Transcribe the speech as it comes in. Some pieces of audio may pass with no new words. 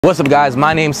What's up guys,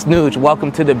 my name's SnewJ.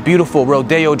 Welcome to the beautiful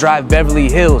Rodeo Drive, Beverly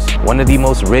Hills, one of the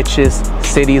most richest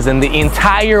cities in the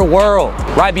entire world.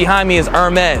 Right behind me is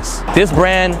Hermes. This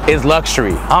brand is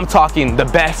luxury. I'm talking the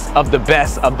best of the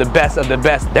best of the best of the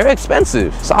best. They're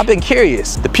expensive, so I've been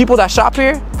curious. The people that shop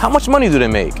here, how much money do they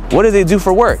make? What do they do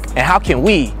for work? And how can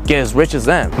we get as rich as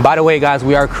them? By the way guys,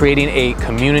 we are creating a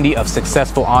community of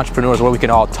successful entrepreneurs where we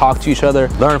can all talk to each other,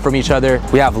 learn from each other.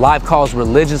 We have live calls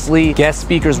religiously, guest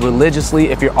speakers religiously.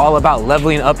 If you're all about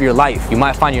leveling up your life, you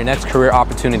might find your next career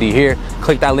opportunity here.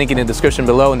 Click that link in the description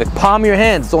below. In the palm of your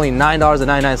hand, it's only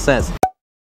 $9.99.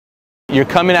 You're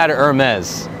coming out of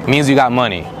Hermes. It means you got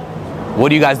money. What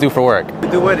do you guys do for work? We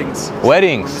do weddings.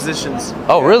 Weddings? Musicians.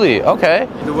 Oh, yeah. Really? Okay.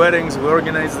 We do weddings, we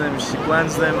organize them, she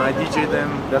plans them, I DJ them.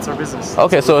 That's our business.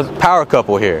 Okay, so it's power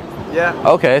couple here. Yeah.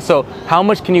 Okay, so how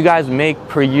much can you guys make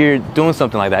per year doing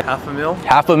something like that? $500,000.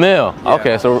 $500,000. Yeah.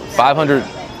 Okay, so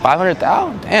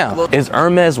 500,000? Damn. Is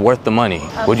Hermes worth the money?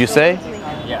 Would you say?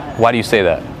 Yeah. Why do you say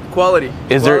that? Quality.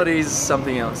 Is Quality is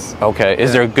something else. Okay.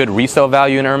 Is there a good resale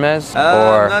value in Hermes?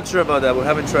 I'm not sure about that. We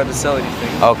haven't tried to sell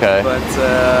anything. Okay. But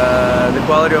the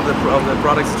quality of the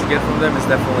products that you get from them is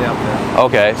definitely up there.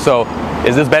 Okay. So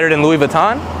is this better than Louis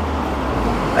Vuitton?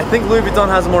 I think Louis Vuitton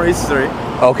has more history.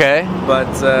 Okay.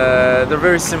 But they're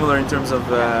very similar in terms of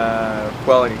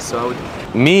quality. So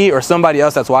me or somebody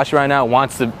else that's watching right now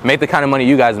wants to make the kind of money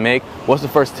you guys make, what's the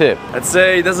first tip? I'd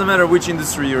say it doesn't matter which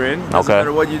industry you're in, it doesn't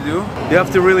matter what you do. You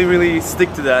have to really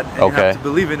stick to that, and you have to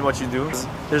believe in what you do.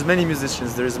 There's many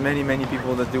musicians, there's many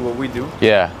people that do what we do.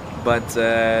 Yeah. But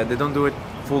they don't do it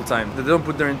full time. They don't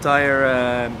put their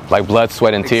entire... like blood,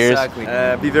 sweat, and tears? Exactly.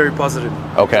 Be very positive.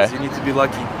 Okay. You need to be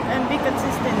lucky. And be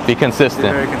consistent. Be consistent.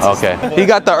 Be very consistent. Okay. He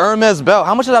got the Hermes belt.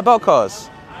 How much does that belt cost?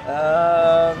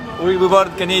 We bought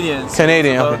it Canadian. So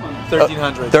Canadian, okay.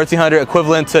 1,300. 1,300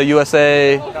 equivalent to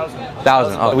USA?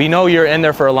 1,000. Oh, we know you're in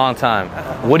there for a long time.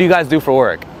 What do you guys do for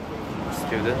work?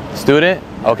 Student. Student?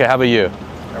 Okay, how about you?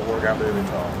 I work at Louis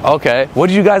Vuitton. Okay. What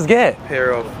did you guys get?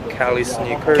 Pair of Cali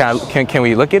sneakers. Can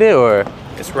we look at it or?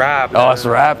 It's wrapped. Oh, it's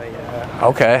wrapped? Yeah.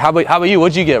 Okay. How about you?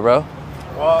 What'd you get, bro?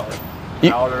 Well,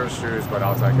 outer shoes, but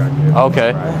I was like,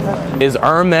 okay. Right. Is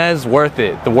Hermes worth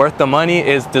it? Worth the money?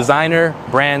 Is designer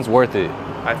brands worth it?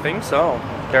 I think so.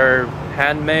 They're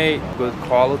handmade, good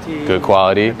quality. Good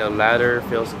quality. The leather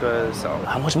feels good. So.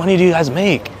 How much money do you guys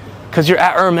make? Cause you're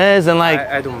at Hermes and like.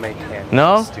 I don't make hand.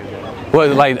 No. Student. What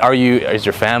like is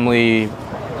your family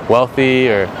wealthy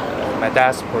or? My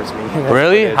dad supports me.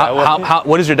 Really?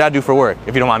 What does your dad do for work,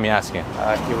 if you don't mind me asking?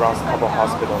 He runs a couple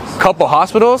hospitals. Couple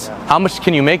hospitals? Yeah. How much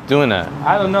can you make doing that?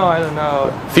 I don't know.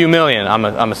 A few million,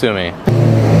 I'm assuming.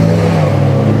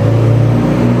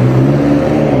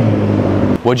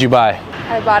 What'd you buy?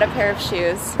 I bought a pair of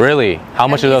shoes. Really? How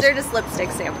much are those? These are just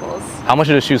lipstick samples. How much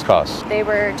do the shoes cost? They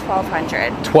were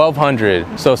 $1,200.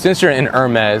 $1,200. So since you're in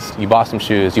Hermes, you bought some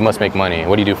shoes, you must make money.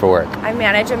 What do you do for work? I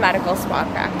manage a medical spa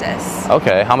practice.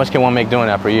 Okay. How much can one make doing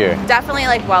that per year? Definitely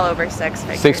like well over six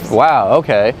figures. Wow.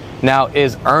 Okay. Now,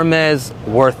 is Hermes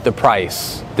worth the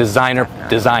price? Designer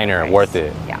worth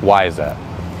it? Yeah. Why is that?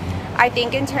 I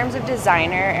think in terms of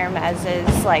designer, Hermes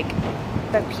is like,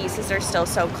 the pieces are still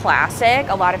so classic.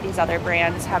 A lot of these other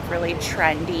brands have really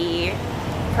trendy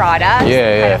products.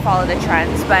 Yeah, kind of follow the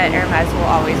trends, but Hermes will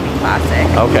always be classic.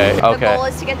 Okay, The goal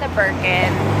is to get the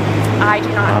Birkin. I do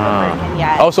not have a Birkin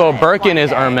yet. Oh, so a Birkin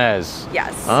is Hermes?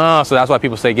 Yes. Oh, so that's why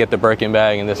people say get the Birkin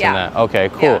bag and this and that. Okay,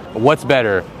 cool. Yeah. What's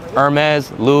better,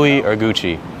 Hermes, Louis, or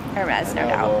Gucci? Hermes, no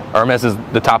doubt. Hermes is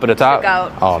the top of the top? The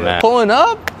GOAT. Oh, man. Pulling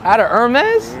up out of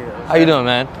Hermes? How you doing,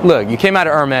 man? Look, you came out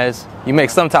of Hermes, you make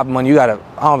some type of money, I don't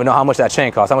even know how much that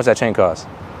chain costs. How much that chain costs?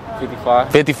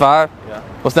 55. 55? Yeah.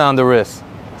 What's down the wrist?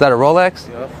 Is that a Rolex?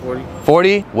 Yeah, 40.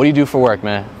 40? What do you do for work,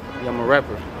 man? Yeah, I'm a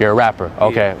rapper. You're a rapper.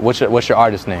 Okay. Yeah. What's your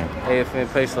artist name? AFN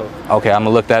Peso. Okay, I'm gonna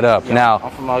look that up. Yeah, now.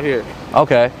 I'm from out here.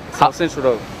 Okay. South Central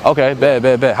though. Okay,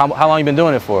 bet. How long you been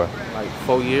doing it for? Like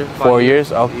 4 years. 4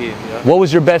 years? Oh. Yeah. What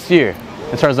was your best year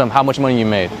in terms of how much money you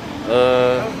made?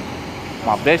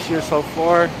 My best year so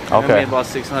far, I made about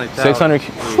 600,000. 600.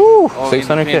 Whew,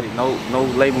 600K. No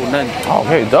label, nothing.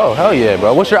 Okay, dope. Hell yeah,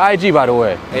 bro. What's your IG, by the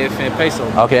way? AFN Peso.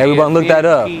 Okay, everyone look that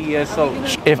up.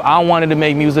 PSO. If I wanted to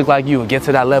make music like you and get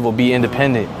to that level, be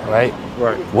independent, right?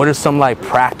 Right. What are some like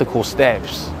practical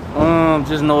steps?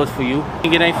 Just know it's for you.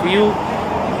 If it ain't for you,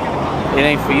 it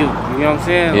ain't for you. You know what I'm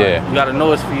saying? Yeah. Like, you gotta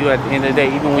know it's for you at the end of the day.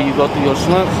 Even when you go through your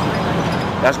slumps,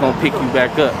 that's gonna pick you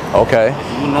back up. Okay.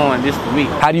 You knowing this for me.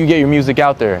 How do you get your music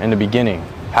out there in the beginning?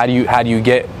 How do you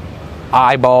get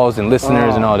eyeballs and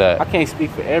listeners and all that? I can't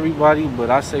speak for everybody, but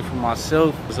I say for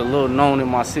myself, it's a little known in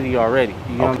my city already.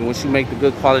 You know, once you make the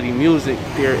good quality music,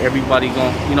 there everybody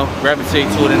gonna, you know, gravitate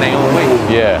to it in their own way.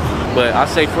 Yeah. But I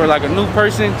say for like a new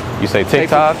person, you say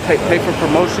TikTok? Pay for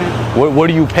promotion. What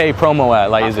do you pay promo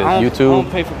at? Like, is it YouTube? I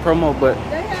don't pay for promo, but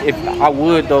if I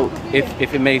would though,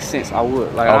 if it made sense, I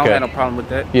would. Like, I don't have no problem with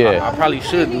that. Yeah. I probably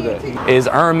should do that. Is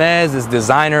Hermes, is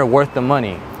designer worth the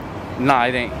money? Nah,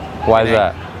 it ain't. Why is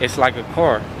that? It's like a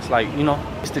car. It's like, you know,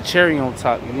 it's the cherry on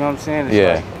top. You know what I'm saying? It's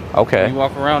yeah. Like, okay. When you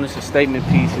walk around, it's a statement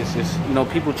piece. It's just, you know,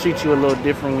 people treat you a little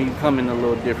different when you come in a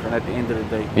little different at the end of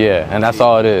the day. Yeah, and that's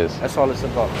all it is. That's all it's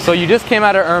about. So you just came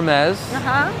out of Hermes.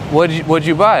 Uh-huh. What'd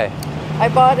you buy? I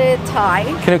bought a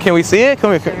tie. Can we see it?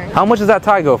 Come here. Sure. How much does that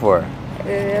tie go for?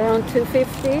 Around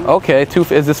 $250. Okay,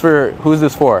 is this for, who's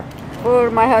this for?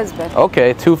 For my husband.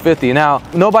 Okay, $250. Now,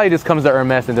 nobody just comes to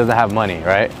Hermes and doesn't have money,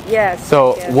 right? Yes.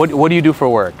 So yes. what do you do for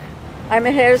work? I'm a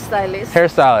hairstylist.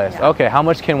 Hairstylist. Yeah. Okay, how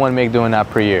much can one make doing that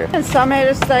per year? And some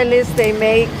hairstylists, they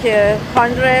make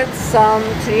 100, some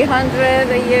 300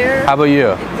 a year. How about you?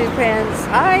 It depends.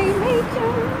 I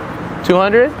make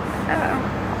 200?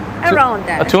 around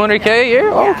that. 200K a year?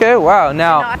 Yeah. Okay, wow.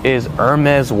 Now, is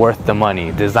Hermes worth the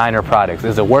money? Designer products,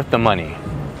 is it worth the money?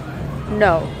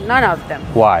 No, none of them.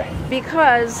 Why?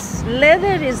 Because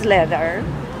leather is leather,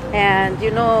 and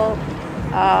you know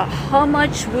how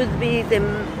much would be the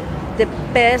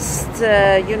best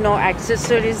you know,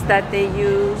 accessories that they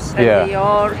use, and yeah. they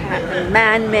are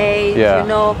man-made. Yeah. You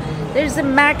know, there's a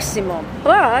maximum,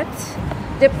 but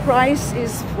the price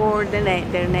is for their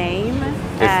name.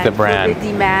 It's and the brand. For the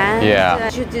demand.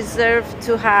 Yeah. You deserve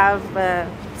to have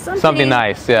something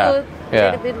nice. Yeah. Good, yeah. A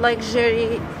little bit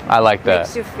luxury. I like that.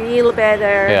 Makes you feel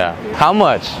better. Yeah. How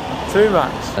much? Too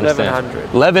much.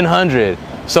 1100. 1100.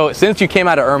 So since you came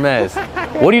out of Hermes,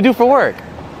 what do you do for work?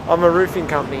 I'm a roofing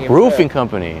company. Roofing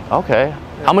company. Okay.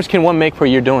 Yeah. How much can one make per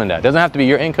year doing that? Doesn't have to be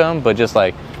your income, but just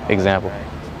like example.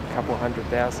 Couple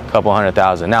 $100,000. Couple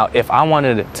 $100,000. Now, if I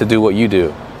wanted to do what you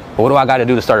do, what do I got to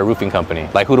do to start a roofing company?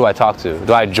 Like, who do I talk to?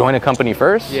 Do I join a company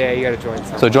first? Yeah, you got to join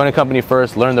something. So join a company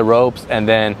first, learn the ropes, and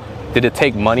then did it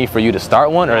take money for you to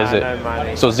start one, or is it? No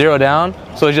money. So zero down.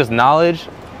 So it's just knowledge,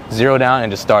 zero down,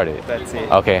 and just start it. That's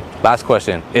it. Okay. Last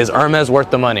question: is Hermes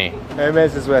worth the money?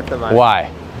 Hermes is worth the money.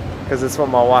 Why? Because it's what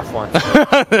my wife wants.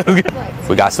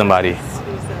 We got somebody.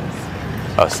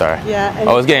 Oh, sorry. Yeah.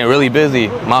 Oh, it's getting really busy.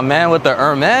 My man with the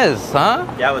Hermes, huh?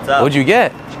 Yeah, what's up? What'd you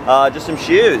get? Just some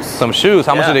shoes. Some shoes.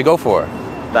 How much did they go for?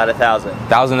 About $1,000.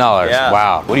 $1,000. Yeah.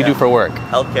 Wow. What do you do for work?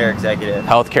 Healthcare executive.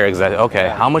 Healthcare executive. Okay.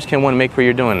 Yeah. How much can one make per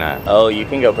year doing that? Oh, you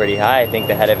can go pretty high. I think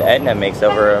the head of Aetna makes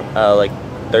over like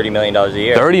 $30 million a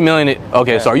year. 30 million.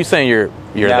 Okay. Yeah. So are you saying you're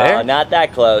no, there? Not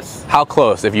that close. How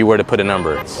close? If you were to put a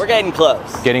number. We're getting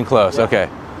close. Getting close. Yeah. Okay.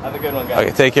 Have a good one, guys.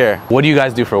 Okay. Take care. What do you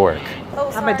guys do for work?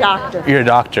 I'm a doctor. You're a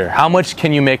doctor. How much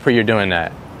can you make per year doing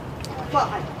that?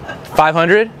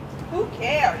 500? Who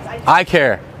cares? I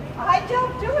care. I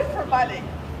don't do it for money.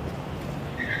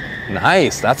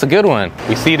 Nice. That's a good one.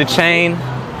 We see the chain.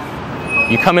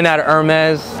 You coming out of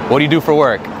Hermes. What do you do for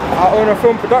work? I own a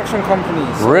film production company.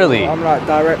 So really? I'm like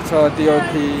director,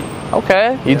 DOP.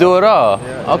 Okay. You do it all.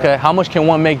 Yeah, okay. yeah. How much can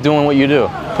one make doing what you do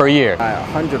per year? Like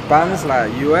 100 bands,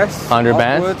 like US. 100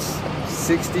 upwards, bands?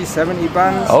 60, 70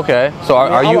 bands. Okay. So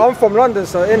are you? I'm from London,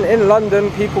 so in London,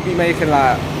 people be making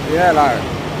like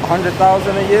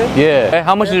 100,000 a year. Yeah. Hey,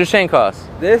 how much does your chain cost?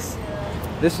 This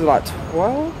is like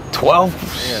 12. 12?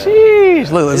 Yeah.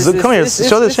 Sheesh. Look, come here.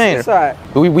 Show the chain. Right.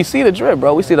 We see the drip,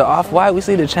 bro. We see the Off-White. We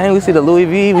see the chain. We see the Louis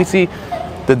V. We see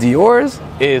the Dior's.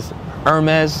 Is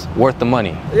Hermes worth the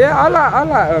money? Yeah, I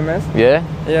like Hermes. Yeah?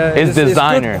 Yeah. It's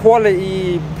designer. It's good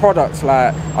quality products.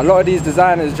 Like a lot of these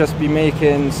designers just be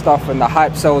making stuff and the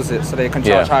hype sells it so they can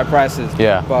charge high prices.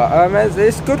 Yeah. But Hermes,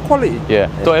 it's good quality. Yeah.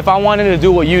 So if I wanted to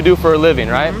do what you do for a living,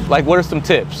 right? Mm-hmm. Like, what are some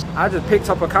tips? I just picked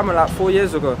up a camera like 4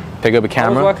 years ago. Pick up a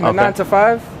camera? I was working a 9 to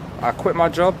 5. I quit my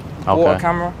job, bought a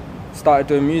camera, started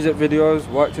doing music videos,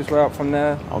 worked his way up from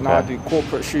there. Okay. Now I do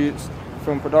corporate shoots,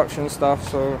 film production stuff,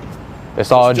 so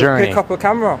it's all a journey. Just pick up a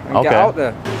camera and get out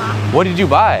there. What did you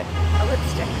buy? A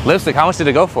lipstick. Lipstick, how much did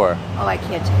it go for? Oh, I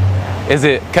can't tell you that. Is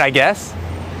it, can I guess?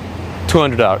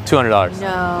 $200. $200.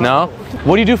 No. No?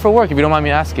 What do you do for work, if you don't mind me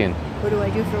asking? What do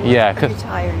I do for work? Yeah, I'm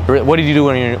retired. What did you do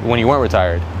when you weren't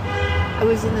retired? I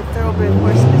was in the thoroughbred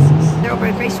horse business.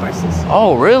 Thoroughbred racehorses.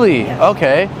 Oh, really? Yes.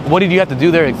 Okay. What did you have to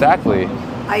do there exactly?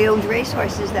 I owned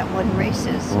racehorses that won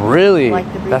races. Really? Like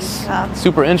the Breeders' Cup. That's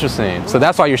super interesting. So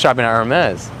that's why you're shopping at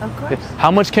Hermes. Of course.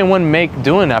 How much can one make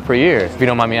doing that per year, if you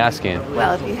don't mind me asking?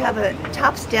 Well, if you have a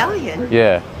top stallion.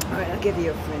 Yeah. All right, I'll give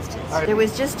you a for instance. There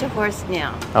was just a horse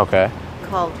now Okay.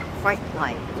 called Fright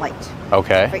Light.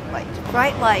 Okay. Fright Light.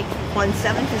 Fright Light won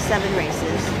 77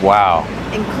 races. Wow.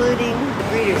 Including the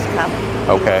Breeders' Cup.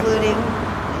 Okay. Including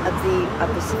the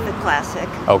Pacific Classic.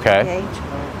 Okay.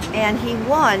 And he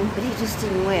won, but he just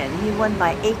didn't win. He won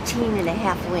by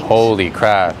 18.5 lengths. Holy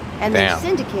crap. And damn. they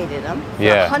syndicated him for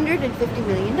Yeah. $150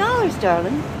 million,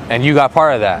 darling. And you got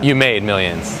part of that. You made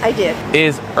millions. I did.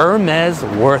 Is Hermes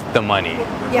worth the money?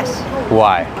 Yes.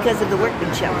 Why? Because of the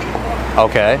workmanship.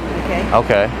 Okay. Okay.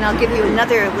 Okay. And I'll give you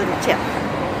another little tip,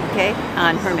 okay,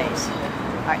 on Hermes.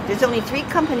 All right, there's only 3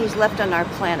 companies left on our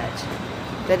planet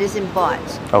that isn't bought.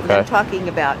 Okay. And I'm talking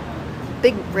about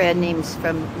big brand names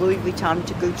from Louis Vuitton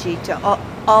to Gucci to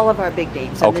all of our big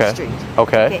names on the street.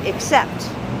 Okay. Except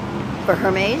for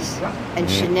Hermes and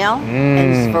Chanel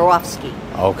and Swarovski.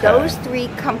 Okay. Those 3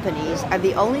 companies are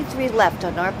the only 3 left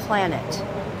on our planet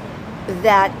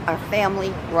that are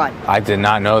family run. I did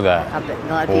not know that. A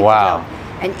lot of people wow. don't.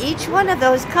 And each one of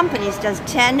those companies does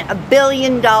 $10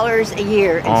 billion a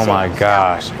year in Oh my sales.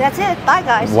 gosh. That's it. Bye,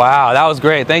 guys. Wow, that was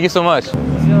great. Thank you so much.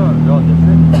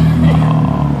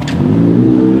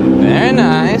 Very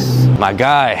nice. My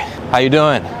guy, how you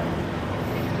doing?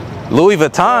 Louis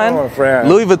Vuitton? Oh, my friend.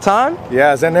 Louis Vuitton?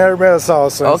 Yes, and Hermes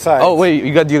also inside. Oh wait,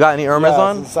 you got any Hermes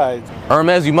on? Inside.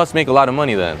 Hermes, you must make a lot of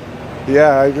money then.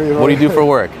 Yeah, I agree. What do you do for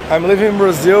work? I'm living in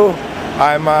Brazil.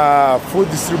 I'm a food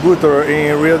distributor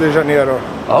in Rio de Janeiro.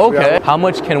 Okay. How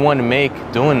much can one make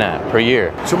doing that per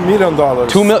year? $2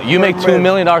 million. You make $2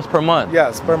 million per month?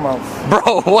 Yes, per month.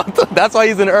 Bro, what the? That's why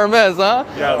he's in Hermes, huh?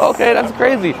 Yes. Okay, that's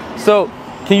crazy. So,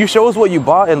 can you show us what you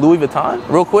bought in Louis Vuitton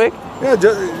real quick? Yeah,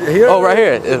 just here. Oh, right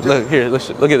here.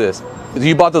 Look at this.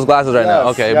 You bought those glasses right now.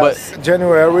 Okay, yes. But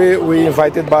January we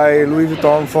invited by Louis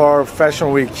Vuitton for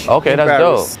Fashion Week. Okay, that's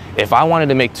Paris. dope. If I wanted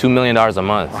to make $2 million a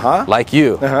month, like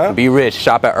you, be rich,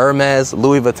 shop at Hermes,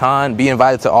 Louis Vuitton, be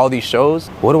invited to all these shows,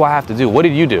 what do I have to do? What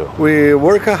did you do? We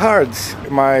work hard.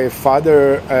 My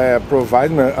father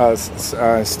provided us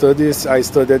studies. I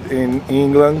studied in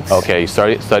England. Okay, you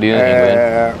studied in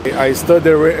England. I studied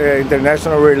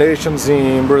international relations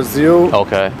in Brazil.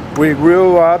 Okay. We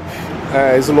grew up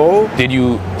slow. Did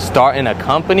you start in a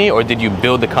company or did you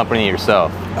build the company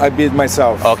yourself? I built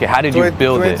myself. Okay, how did you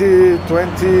build it?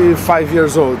 25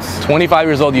 years old. 25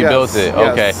 years old you built it,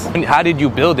 okay. Yes. How did you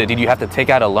build it? Did you have to take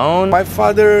out a loan? My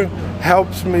father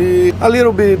helps me a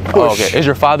little bit push. Oh, okay, is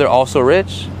your father also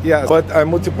rich? Yes, but I'm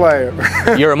a multiplier.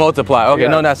 You're a multiplier, okay, Yeah.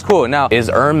 no, that's cool. Now, is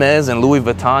Hermes and Louis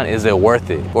Vuitton, is it worth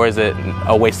it? Or is it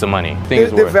a waste of money?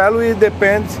 The value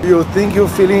depends. You think you're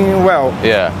feeling well.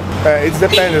 Yeah. It's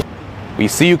dependent. We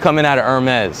see you coming out of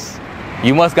Hermes.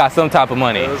 You must got some type of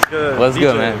money. What's good? What's DJ.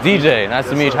 good, man? DJ, nice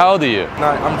to meet you. How old are you?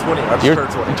 Nah, I'm 20. I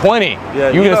just turned 20. 20? Yeah,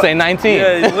 you were going to say 19.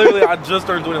 Yeah, literally, I just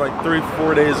turned 20 like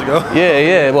 3-4 days ago.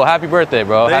 Yeah. Well, happy birthday,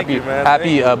 bro. Thank you, man.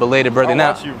 Happy belated birthday. I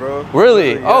Now, watch you, bro.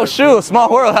 Really? Yeah, Oh, shoot.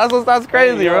 Small world. That's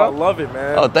crazy, yo, bro. I love it,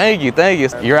 man. Oh, thank you.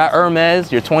 You're at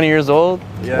Hermes. You're 20 years old.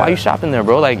 Yeah. Why are you shopping there,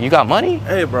 bro? Like, you got money?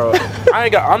 Hey, bro.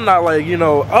 I'm not like,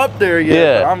 up there yet.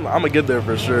 Yeah. But I'm going to get there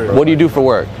for sure. What do you do for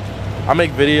work? I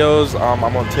make videos. I'm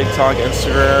on TikTok,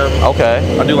 Instagram.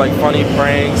 Okay. I do like funny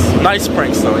pranks. Nice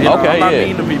pranks, though. I'm not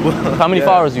mean to people. How many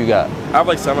followers you got? I have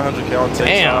like 700K on TikTok.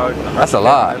 Damn, that's a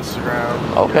lot. On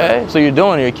Instagram. Okay, so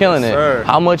you're killing it. Sir.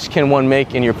 How much can one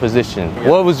make in your position?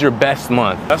 What was your best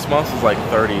month? Best month was like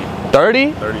 30.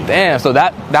 30? 30. Damn, so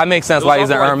that makes sense why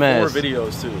he's at Hermes. 4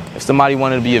 videos too. If somebody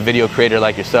wanted to be a video creator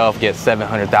like yourself, get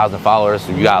 700,000 followers,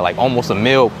 so you got like almost $1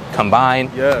 million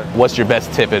combined. Yeah. What's your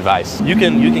best tip advice? You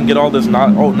can get all this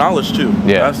knowledge too.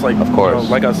 Yeah. That's like, of course.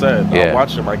 Like I said, Yeah. I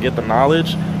watch them. I get the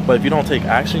knowledge, but if you don't take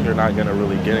action, you're not gonna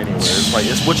really get anywhere. It's like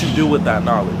it's what you do with that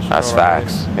knowledge. That's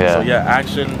facts. Yeah. So yeah,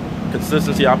 action,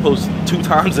 consistency. I post 2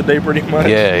 times a day pretty much.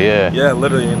 Yeah,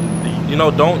 literally. And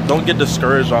don't get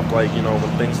discouraged off like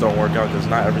when things don't work out, because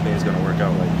not everything is gonna work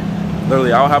out. Like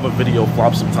literally, I'll have a video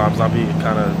flop sometimes. I'll be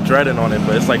kind of dreading on it,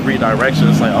 but it's like redirection.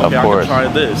 It's like, okay, I can try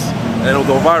this, and it'll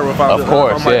go viral. If I'm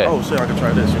like, oh shit, I can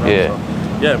try this. Yeah. So,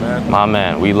 yeah, man. My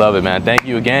man, we love it, man. Thank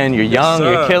you again. You're young,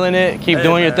 you're killing it. Keep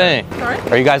doing your thing. Sorry?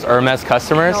 Are you guys Hermes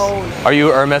customers? No. Are you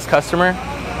a Hermes customer?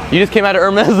 You just came out of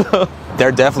Hermes?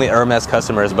 They're definitely Hermes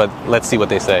customers, but let's see what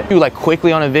they say. You like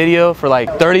quickly on a video for like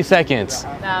 30 seconds.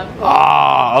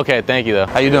 Oh, okay, thank you though.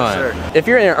 How you doing? Sure. If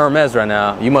you're in Hermes right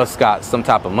now, you must got some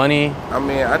type of money. I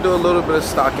mean, I do a little bit of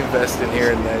stock investing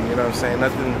here and then, you know what I'm saying?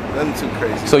 Nothing too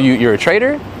crazy. So you're a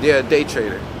trader? Yeah, day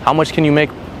trader. How much can you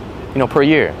make, per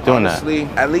year doing Honestly,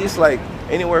 at least like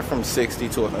anywhere from 60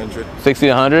 to 100. 60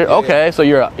 to 100? Yeah, okay, yeah. so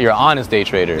you're an honest day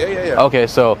trader. Yeah. Okay,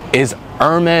 so is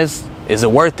Hermes, is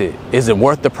it worth it? Is it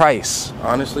worth the price?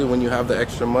 Honestly, when you have the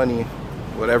extra money,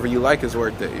 whatever you like is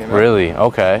worth it, you know? Really?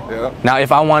 Okay. Yeah. Now,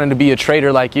 if I wanted to be a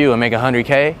trader like you and make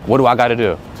 100K, what do I got to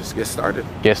do? Just get started.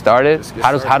 Get started? Just get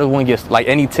how started. does one get, like,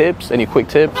 any tips, any quick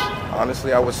tips?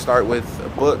 Honestly, I would start with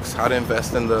books, how to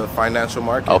invest in the financial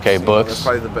markets. Okay, books. That's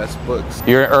probably the best books.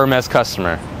 You're an Hermes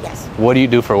customer. Yes. What do you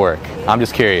do for work? I'm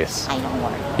just curious. I don't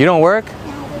work. You don't work?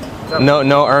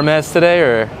 No Hermes today,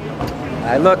 or?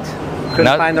 I looked,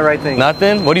 couldn't find the right thing.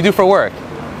 Nothing? What do you do for work?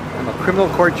 I'm a criminal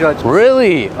court judge.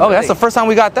 Really? Oh, that's the first time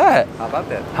we got that. How about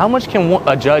that? How much can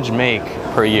a judge make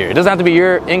per year? It doesn't have to be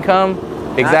your income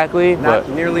exactly, not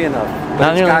but nearly enough.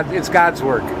 Not But it's God's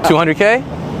work. 200K?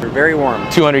 You're very warm.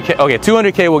 200K. Okay,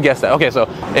 200K. We'll guess that. Okay, so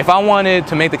if I wanted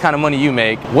to make the kind of money you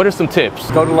make, what are some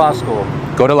tips? Go to law school.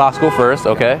 Go to law school first.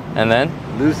 Okay, and then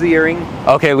lose the earring.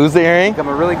 Okay, lose the earring. Become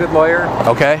a really good lawyer.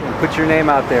 Okay. And put your name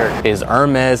out there. Is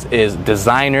Hermes, is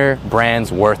designer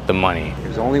brands worth the money?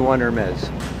 There's only one Hermes.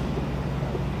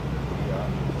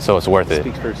 So it's worth it.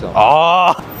 Speaks for itself.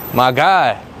 Oh, my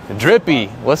guy, Drippy.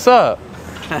 What's up?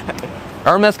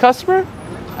 Hermes customer?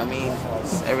 I mean,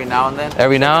 every now and then.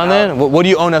 Every now and then? What do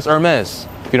you own as Hermes?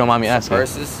 If you don't mind me asking.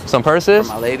 Purses. Some purses?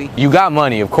 For my lady. You got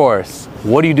money, of course.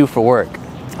 What do you do for work?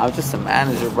 I'm just a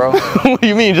manager, bro. What do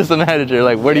you mean just a manager?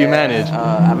 Like, where do you manage?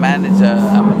 I manage,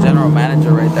 I'm a general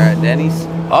manager right there at Denny's.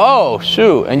 Oh,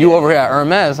 shoot. And you over here at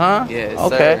Hermes, huh? Yes,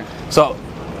 okay. sir. So,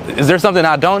 is there something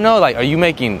I don't know? Like, are you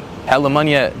making hella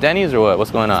money at Denny's or what?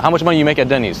 What's going on? How much money you make at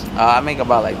Denny's? I make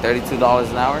about like $32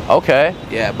 an hour. Okay.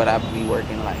 Yeah, but I be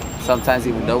working like sometimes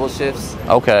even double shifts.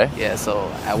 Okay. Yeah, so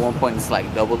at one point it's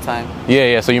like double time.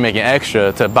 Yeah, so you're making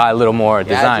extra to buy a little more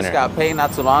designer. I just got paid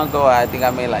not too long ago. I think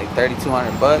I made like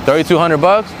 $3,200 bucks.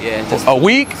 $3,200? Yeah, just a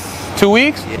week? 2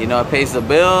 weeks? You know, it pays the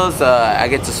bills. I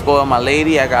get to spoil my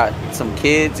lady. I got some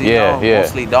kids, you know,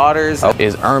 mostly daughters.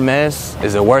 Is Hermes,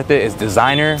 is it worth it? Is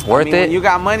designer worth it? When you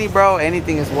got money, bro,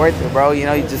 anything is worth it, bro. You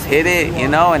know, you just hit it, you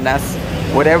know, and that's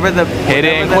whatever the hit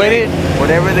it and quit it.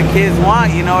 Whatever the kids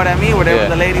want, you know what I mean? Whatever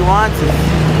the lady wants,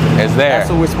 it's there. That's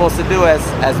what we're supposed to do as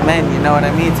men, you know what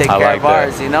I mean? Take care of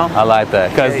ours, you know? I like that.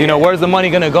 Because, you know, where's the money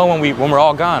going to go when we're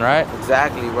all gone, right?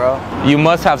 Exactly, bro. You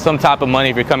must have some type of money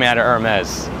if you're coming out of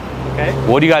Hermes. Okay.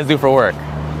 What do you guys do for work?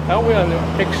 We are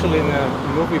actually in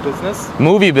a movie business.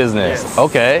 Movie business. Yes.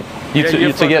 Okay.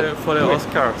 For the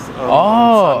Oscars.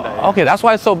 Oh, okay. That's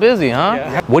why it's so busy, huh?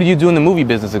 Yeah. What do you do in the movie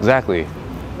business exactly?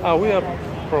 We are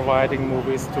providing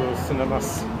movies to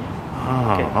cinemas.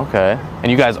 Oh, okay. And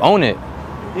you guys own it?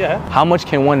 Yeah. How much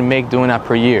can one make doing that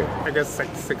per year? I guess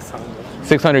like 600.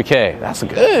 600K. That's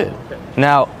good.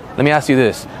 Now, let me ask you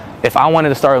this. If I wanted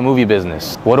to start a movie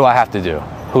business, what do I have to do?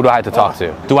 Who do I have to talk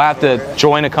to? Do I have to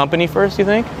join a company first, you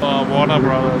think? Warner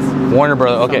Brothers. Warner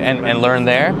Brothers, okay, and learn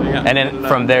there? Yeah. And then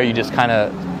from there you just kind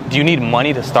of, do you need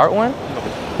money to start one?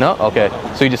 No? Okay.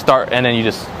 So you just start and then you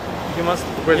just... You must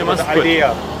quit with the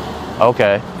idea.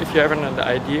 Okay. If you have an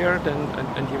idea, then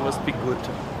and you must be good.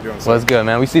 Well, that's good,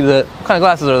 man. We see what kind of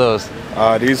glasses are those?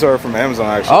 These are from Amazon,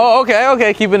 actually. Oh,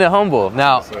 okay, keeping it humble.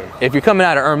 Now, if you're coming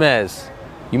out of Hermes,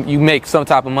 you make some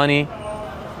type of money.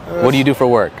 What do you do for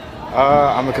work?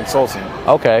 I'm a consultant.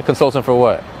 Okay, consultant for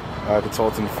what?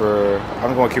 Consultant for,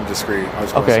 I'm going to keep it discreet.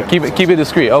 Okay, keep it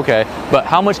discreet, okay. But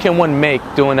how much can one make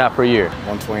doing that per year?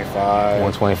 125.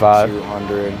 125.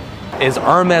 200. Is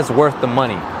Hermes worth the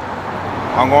money?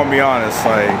 I'm going to be honest,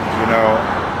 like, you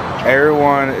know,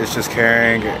 everyone is just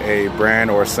carrying a brand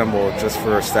or a symbol just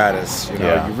for status. You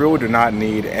know, you really do not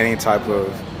need any type of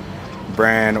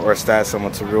brand or status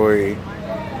symbol to really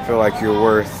feel like you're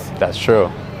worth. That's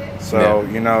true. So,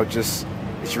 you know, just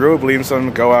if you really believe in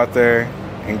something, go out there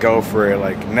and go for it.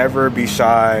 Like, never be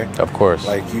shy. Of course.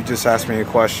 Like, you just asked me a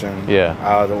question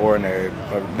out of the ordinary.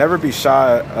 But never be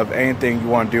shy of anything you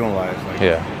want to do in life. Like,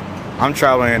 I'm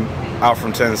traveling out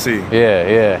from Tennessee.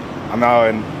 I'm out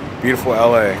in beautiful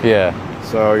LA.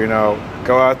 So, you know,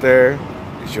 go out there.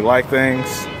 If you like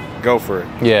things, go for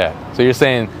it. So you're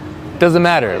saying it doesn't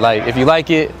matter. Like, if you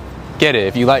like it, get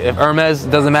it. If Hermes,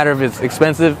 doesn't matter if it's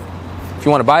expensive. If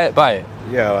you want to buy it, buy it.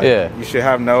 You should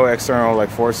have no external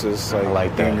forces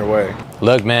in your way.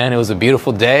 Look, man, it was a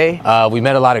beautiful day. We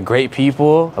met a lot of great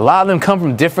people. A lot of them come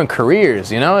from different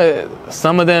careers, you know?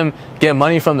 Some of them get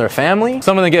money from their family.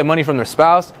 Some of them get money from their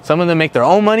spouse. Some of them make their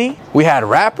own money. We had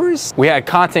rappers. We had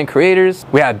content creators.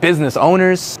 We had business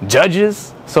owners,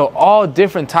 judges. So all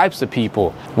different types of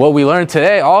people. What we learned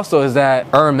today also is that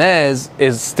Hermes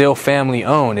is still family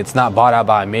owned. It's not bought out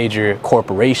by a major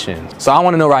corporation. So I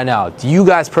want to know right now, do you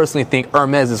guys personally think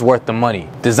Hermes is worth the money?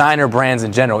 Designer brands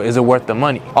in general, is it worth the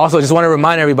money? Also, just want to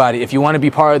remind everybody, if you want to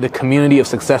be part of the community of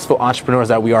successful entrepreneurs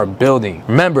that we are building,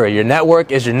 remember, your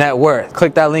network is your net worth.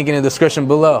 Click that link in the description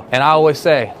below. And I always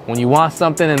say, when you want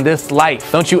something in this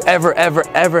life, don't you ever, ever,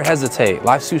 ever hesitate.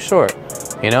 Life's too short.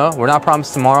 You know, we're not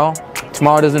promised tomorrow.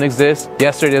 Tomorrow doesn't exist.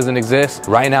 Yesterday doesn't exist.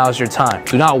 Right now is your time.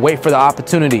 Do not wait for the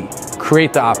opportunity.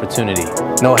 Create the opportunity.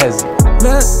 No hesitation.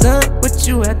 Look what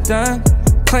you had done.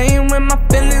 Playing with my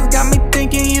feelings got me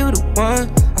thinking you the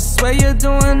one. I swear you're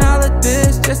doing all of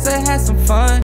this just to have some fun.